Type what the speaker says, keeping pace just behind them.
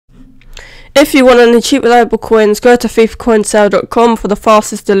If you want any cheap reliable coins, go to fifacoinsale.com for the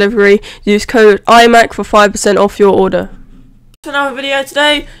fastest delivery. Use code iMac for 5% off your order. Another video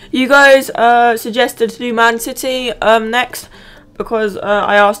today. You guys suggested to do Man City next because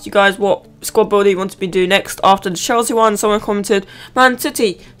I asked you guys what squad building you wanted me to do next after the Chelsea one. Someone commented Man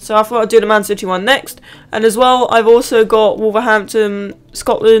City, so I thought I'd do the Man City one next. And as well, I've also got Wolverhampton,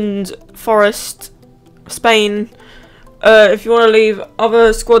 Scotland, Forest, Spain. If you want to leave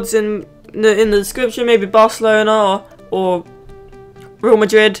other squads in the description, maybe Barcelona or Real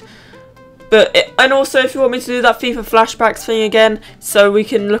Madrid. And also if you want me to do that FIFA flashbacks thing again, so we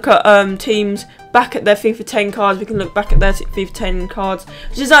can look at teams back at their FIFA 10 cards, we can look back at their FIFA 10 cards,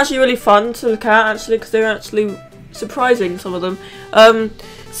 which is actually really fun to look at actually, because they're actually surprising, some of them.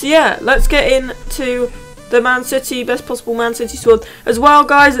 So yeah, let's get into the Man City, best possible Man City squad. As well,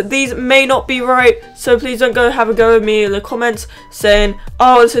 guys, these may not be right, so please don't go have a go at me in the comments saying,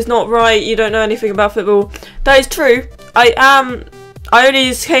 oh, this is not right, you don't know anything about football. That is true. I only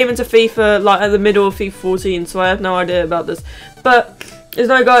just came into FIFA like at the middle of FIFA 14, so I have no idea about this. But there's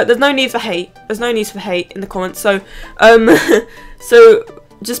no need for hate. There's no need for hate in the comments. So so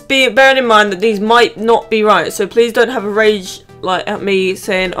just bearing in mind that these might not be right. So please don't have a rage like at me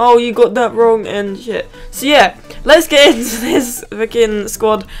saying, oh, you got that wrong and shit. So yeah, let's get into this freaking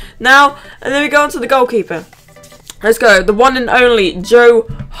squad now, and then we go on to the goalkeeper. Let's go. The one and only Joe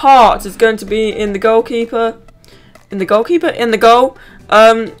Hart is going to be in the goalkeeper. In the goal.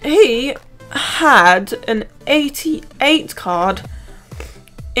 He had an 88 card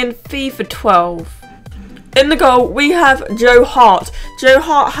in FIFA 12. In the goal, we have Joe Hart. Joe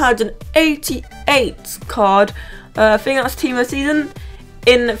Hart had an 88 card. I think that's team of the season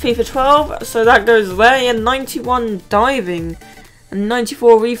in FIFA 12. So that goes there. He had 91 diving and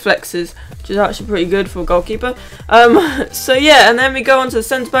 94 reflexes, which is actually pretty good for a goalkeeper. So yeah, and then we go on to the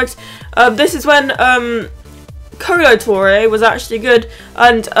centre backs. This is when Kolo Touré was actually good,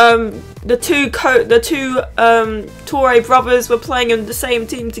 and the two Touré brothers were playing in the same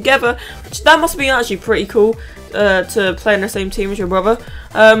team together, which that must be actually pretty cool to play in the same team as your brother.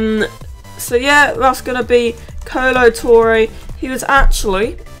 So yeah, that's gonna be Kolo Touré. He was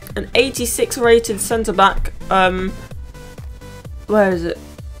actually an 86 rated centre back. Where is it?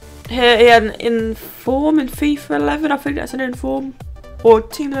 Here he had an inform in FIFA 11. I think that's an inform or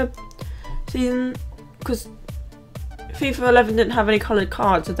team of the season, because FIFA 11 didn't have any coloured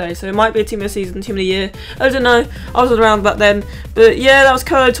cards today, so it might be a team of the season, team of the year. I don't know. I wasn't around back then, but yeah, that was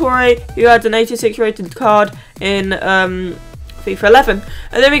Kolo Touré, who had an 86 rated card in FIFA 11.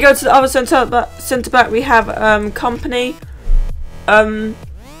 And then we go to the other centre back. We have Company.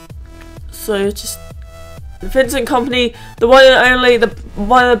 So just Vincent Company, the one and only,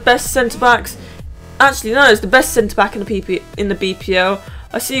 one of the best centre backs. Actually, no, it's the best centre back in the BPL.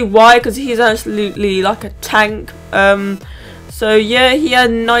 I see why, because he's absolutely like a tank. So yeah, he had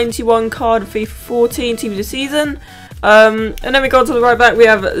 91 card FIFA 14 team of the season. And then we go to the right back. We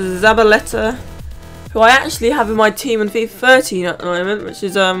have Zabaleta, who I actually have in my team in FIFA 13 at the moment, which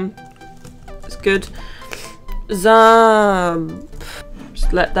is it's good. Just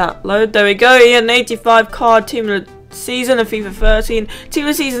let that load. There we go. He had an 85 card team of the season in FIFA 13. Team of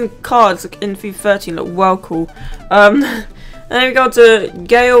the season cards in FIFA 13 look well cool. And then we go to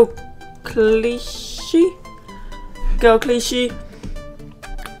Gael Clichy.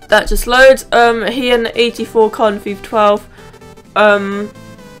 That just loads. He had an 84 card in FIFA 12.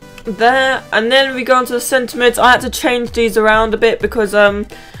 There. And then we go on to the centre mids. I had to change these around a bit because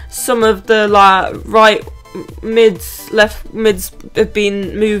some of the right mids, left mids have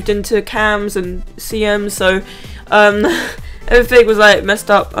been moved into cams and CMs, so everything was like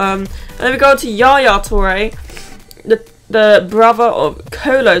messed up. And then we go on to Yaya Touré. The brother of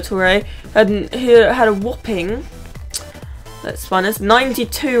Kolo Touré had a whopping, let's find this,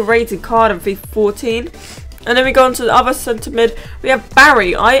 92 rated card in FIFA 14. And then we go on to the other centre mid. We have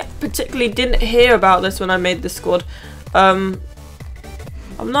Barry. I particularly didn't hear about this when I made this squad. I'm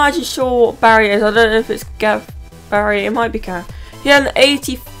not actually sure what Barry is. I don't know if it's Gav Barry. It might be Gav. He had an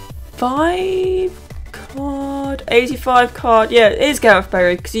 85 card. 85 card. Yeah, it is Gareth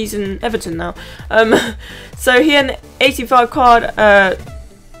Barry because he's in Everton now. So he had an 85 card at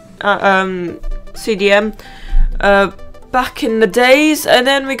CDM back in the days. And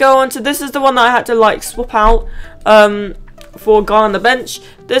then we go on to, this is the one that I had to like swap out for a guy on the bench.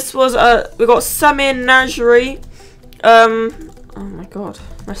 This was we got Samir Nasri. Oh my god,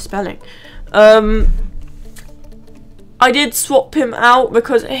 my spelling. I did swap him out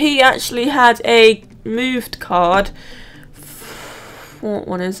because he actually had a moved card. What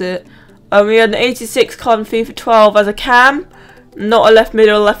one is it? We had an 86 card in FIFA 12 as a cam. not a left mid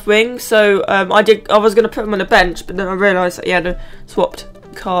or left wing. So I was gonna put him on the bench, but then I realised that he had a swapped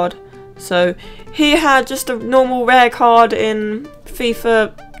card. So he had just a normal rare card in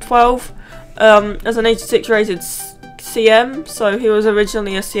FIFA 12 as an 86 rated CM. So he was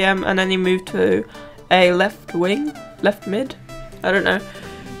originally a CM, and then he moved to a left wing, left mid. I don't know.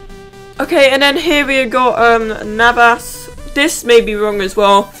 Okay, and then here we got Navas. This may be wrong as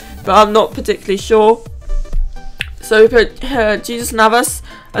well, but I'm not particularly sure. So we put Jesus Navas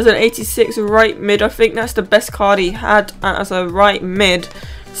as an 86 right mid. I think that's the best card he had as a right mid.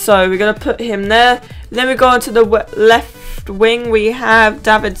 So we're going to put him there. Then we go on to the left wing. We have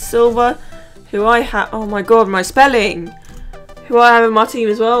David Silva, who I have... Oh my god, my spelling! Who I have in my team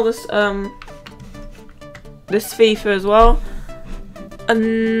as well. This FIFA as well.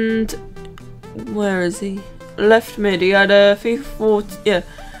 And... where is he? Left mid. He had a FIFA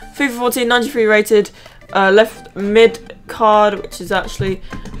 14, 93 rated left mid card, which is actually...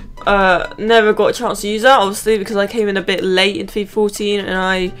 never got a chance to use that, obviously, because I came in a bit late in FIFA 14 and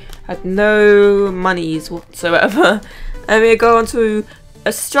I had no monies whatsoever. And we go on to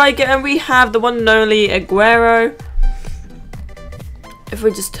a striker, and we have the one and only Aguero. If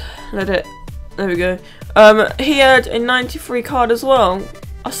we just let it, there we go. He had a 93 card as well.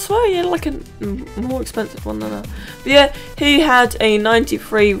 I swear he had like a more expensive one than that. But yeah, he had a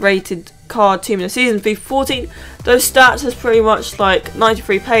 93 rated card, team of the season, FIFA 14. Those stats is pretty much like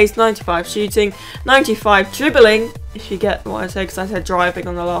 93 pace, 95 shooting, 95 dribbling, if you get what I said, because I said driving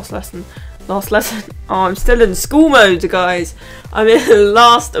on the last lesson. Oh, I'm still in school mode, guys. I'm in the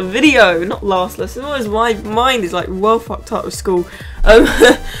last video, not last lesson. Always my mind is like well fucked up with school.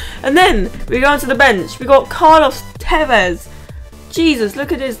 And then we go onto the bench. We got Carlos Tevez. Jesus,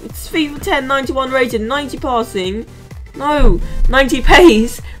 look at this. It's FIFA 10, 91 rated, 90 passing. No, 90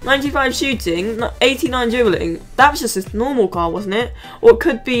 pace, 95 shooting, 89 dribbling. That was just his normal card, wasn't it? Or it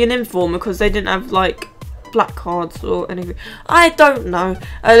could be an inform because they didn't have like black cards or anything. I don't know.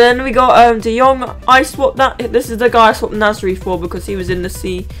 And then we got De Jong. I swapped that. This is the guy I swapped Nasri for because he was in the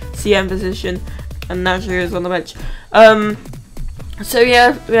CM position and Nasri was on the bench. So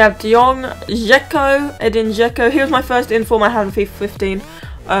yeah, we have De Jong, Edin Dzeko. He was my first inform I had in FIFA 15.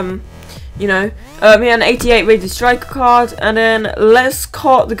 You know, he had an 88 rated striker card, and then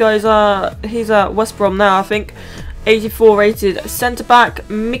Lescott, the guy's he's at West Brom now, I think. 84 rated centre back.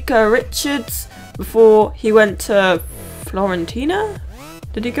 Mika Richards, before he went to Florentina.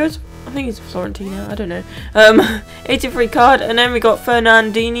 Did he go to, I think he's Florentina, I don't know. 83 card, and then we got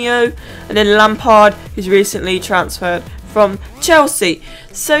Fernandinho, and then Lampard, who's recently transferred from Chelsea.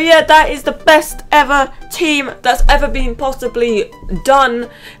 So yeah, that is the best ever team that's ever been possibly done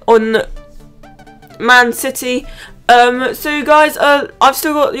on Man City. So guys, I've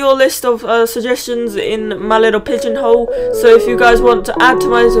still got your list of suggestions in my little pigeonhole. So if you guys want to add to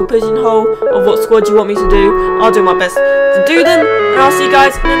my little pigeonhole of what squad you want me to do, I'll do my best to do them. And I'll see you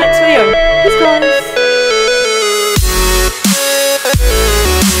guys in the next video. Peace, guys.